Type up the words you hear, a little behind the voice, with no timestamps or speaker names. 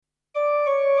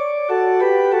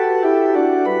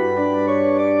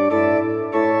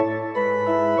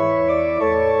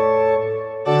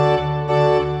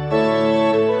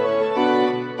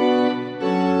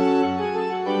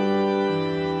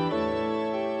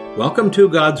Welcome to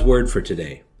God's Word for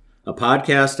Today, a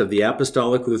podcast of the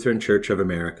Apostolic Lutheran Church of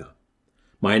America.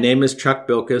 My name is Chuck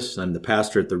Bilkus. I'm the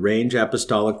pastor at the Range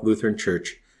Apostolic Lutheran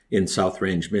Church in South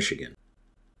Range, Michigan.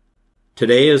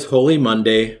 Today is Holy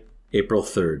Monday, April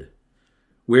 3rd.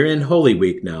 We're in Holy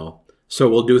Week now, so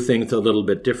we'll do things a little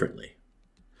bit differently.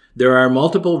 There are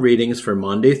multiple readings for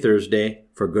Maundy Thursday,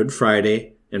 for Good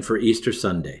Friday, and for Easter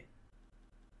Sunday.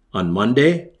 On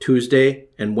Monday, Tuesday,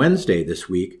 and Wednesday this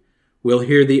week, we'll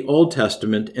hear the Old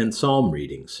Testament and Psalm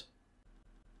readings.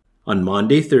 On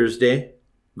Maundy Thursday,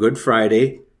 Good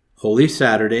Friday, Holy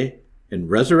Saturday, and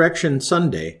Resurrection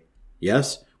Sunday,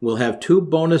 yes, we'll have 2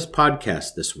 bonus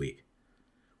podcasts this week.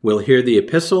 We'll hear the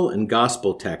epistle and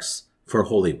gospel texts for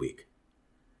Holy Week.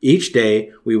 Each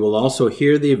day, we will also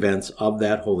hear the events of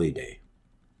that holy day.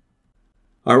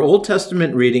 Our Old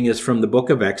Testament reading is from the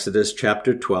book of Exodus,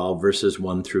 chapter 12, verses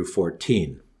 1 through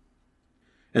 14.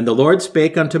 And the Lord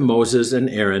spake unto Moses and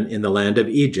Aaron in the land of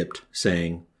Egypt,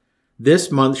 saying,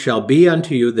 This month shall be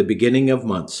unto you the beginning of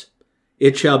months.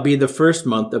 It shall be the first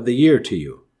month of the year to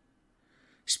you.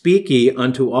 Speak ye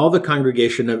unto all the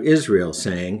congregation of Israel,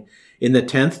 saying, In the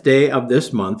 10th day of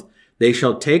this month they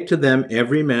shall take to them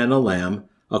every man a lamb,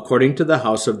 according to the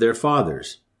house of their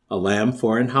fathers, a lamb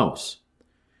for an house.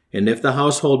 And if the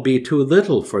household be too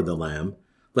little for the lamb,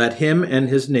 let him and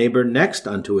his neighbor next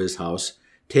unto his house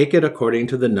take it according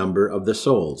to the number of the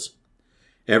souls.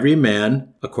 Every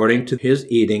man, according to his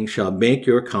eating, shall make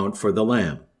your count for the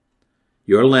lamb.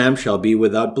 Your lamb shall be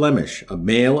without blemish, a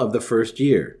male of the first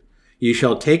year. Ye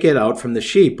shall take it out from the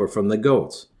sheep or from the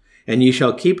goats, and ye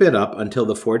shall keep it up until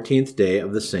the 14th day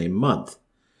of the same month.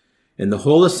 And the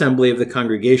whole assembly of the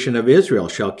congregation of Israel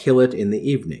shall kill it in the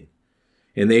evening.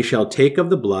 And they shall take of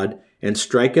the blood, and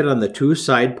strike it on the 2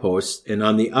 side posts and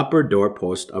on the upper door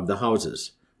post of the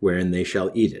houses, wherein they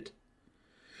shall eat it.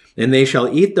 And they shall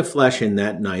eat the flesh in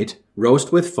that night,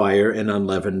 roast with fire and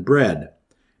unleavened bread,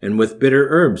 and with bitter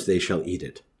herbs they shall eat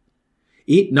it.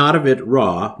 Eat not of it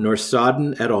raw, nor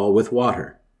sodden at all with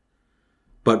water,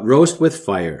 but roast with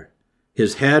fire,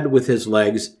 his head with his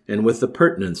legs, and with the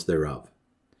purtenance thereof.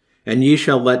 And ye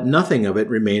shall let nothing of it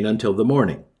remain until the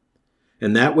morning.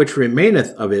 And that which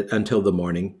remaineth of it until the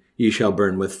morning ye shall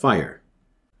burn with fire.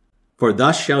 For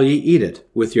thus shall ye eat it,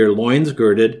 with your loins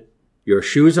girded, your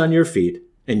shoes on your feet,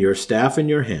 and your staff in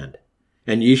your hand.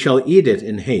 And ye shall eat it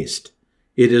in haste.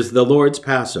 It is the Lord's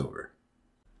Passover.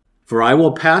 For I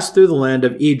will pass through the land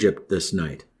of Egypt this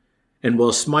night, and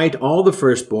will smite all the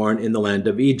firstborn in the land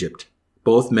of Egypt,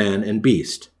 both man and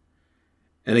beast.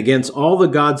 And against all the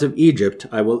gods of Egypt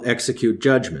I will execute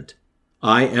judgment.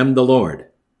 I am the Lord.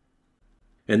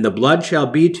 And the blood shall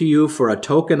be to you for a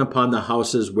token upon the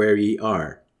houses where ye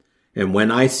are. And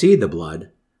when I see the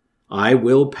blood, I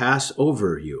will pass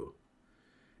over you.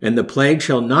 And the plague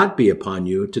shall not be upon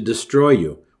you to destroy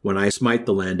you when I smite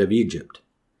the land of Egypt.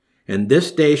 And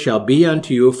this day shall be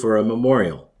unto you for a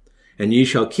memorial, and ye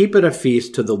shall keep it a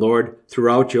feast to the Lord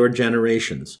throughout your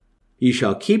generations. Ye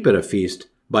shall keep it a feast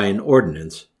by an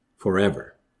ordinance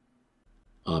forever.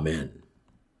 Amen.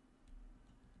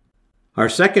 Our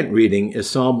second reading is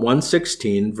Psalm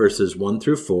 116, verses 1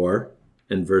 through 4,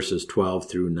 and verses 12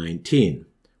 through 19,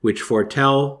 which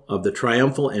foretell of the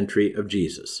triumphal entry of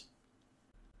Jesus.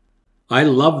 I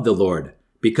love the Lord,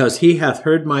 because he hath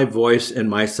heard my voice and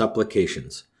my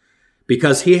supplications.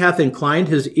 Because he hath inclined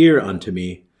his ear unto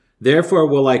me, therefore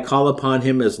will I call upon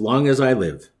him as long as I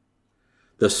live.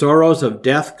 The sorrows of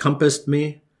death compassed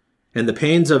me, and the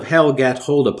pains of hell gat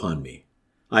hold upon me.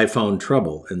 I found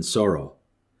trouble and sorrow.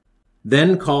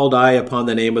 Then called I upon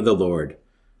the name of the Lord.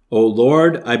 O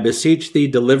Lord, I beseech thee,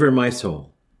 deliver my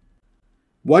soul.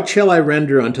 What shall I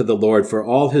render unto the Lord for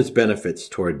all his benefits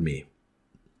toward me?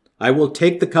 I will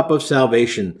take the cup of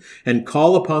salvation and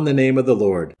call upon the name of the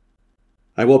Lord.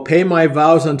 I will pay my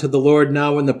vows unto the Lord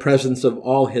now in the presence of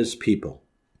all his people.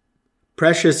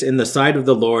 Precious in the sight of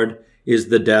the Lord is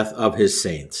the death of his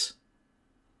saints.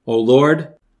 O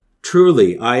Lord,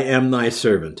 truly I am thy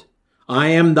servant. I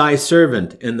am thy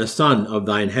servant and the son of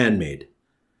thine handmaid.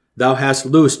 Thou hast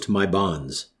loosed my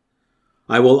bonds.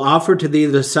 I will offer to thee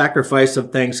the sacrifice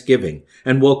of thanksgiving,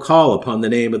 and will call upon the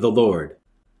name of the Lord.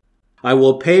 I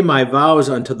will pay my vows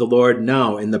unto the Lord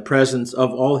now in the presence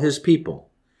of all his people,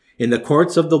 in the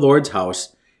courts of the Lord's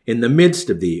house, in the midst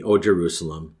of thee, O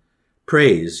Jerusalem.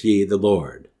 Praise ye the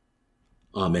Lord.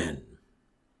 Amen.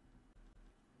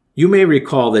 You may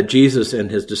recall that Jesus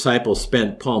and his disciples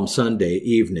spent Palm Sunday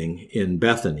evening in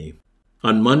Bethany.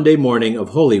 On Monday morning of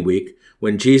Holy Week,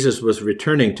 when Jesus was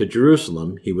returning to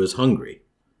Jerusalem, he was hungry.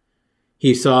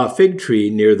 He saw a fig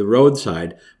tree near the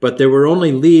roadside, but there were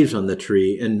only leaves on the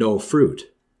tree and no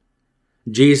fruit.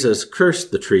 Jesus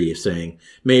cursed the tree, saying,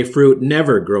 "May fruit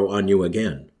never grow on you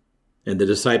again." And the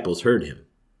disciples heard him.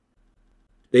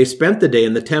 They spent the day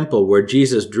in the temple, where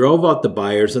Jesus drove out the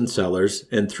buyers and sellers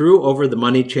and threw over the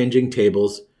money-changing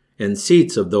tables and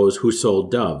seats of those who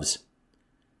sold doves.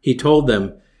 He told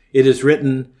them, "It is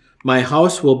written, 'My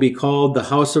house will be called the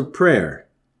house of prayer,'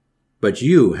 but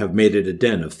you have made it a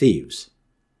den of thieves."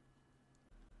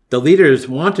 The leaders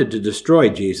wanted to destroy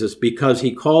Jesus because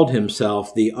he called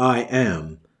himself the I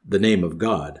Am, the name of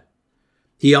God.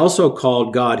 He also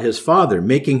called God his Father,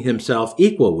 making himself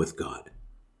equal with God.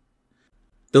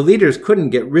 The leaders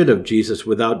couldn't get rid of Jesus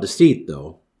without deceit,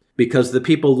 though, because the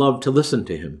people loved to listen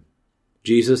to him.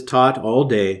 Jesus taught all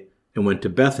day and went to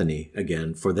Bethany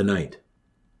again for the night.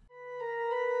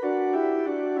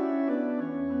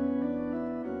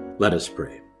 Let us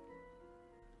pray.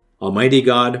 Almighty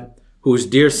God, whose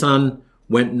dear Son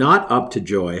went not up to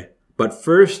joy, but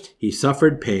first he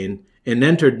suffered pain and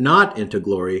entered not into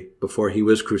glory before he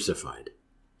was crucified.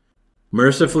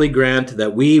 Mercifully grant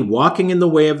that we, walking in the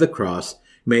way of the cross,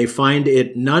 may find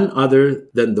it none other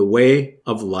than the way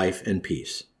of life and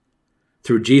peace.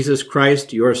 Through Jesus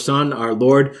Christ, your Son, our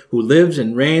Lord, who lives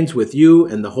and reigns with you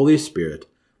and the Holy Spirit,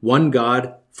 one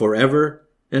God, forever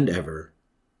and ever.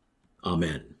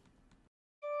 Amen.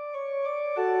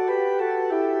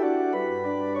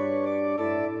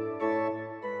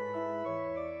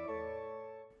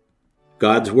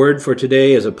 God's Word for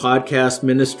Today is a podcast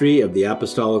ministry of the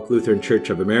Apostolic Lutheran Church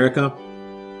of America.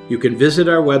 You can visit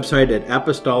our website at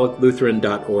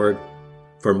apostoliclutheran.org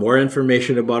for more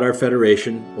information about our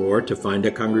federation or to find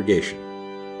a congregation.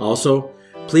 Also,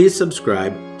 please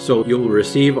subscribe so you'll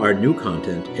receive our new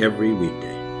content every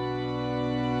weekday.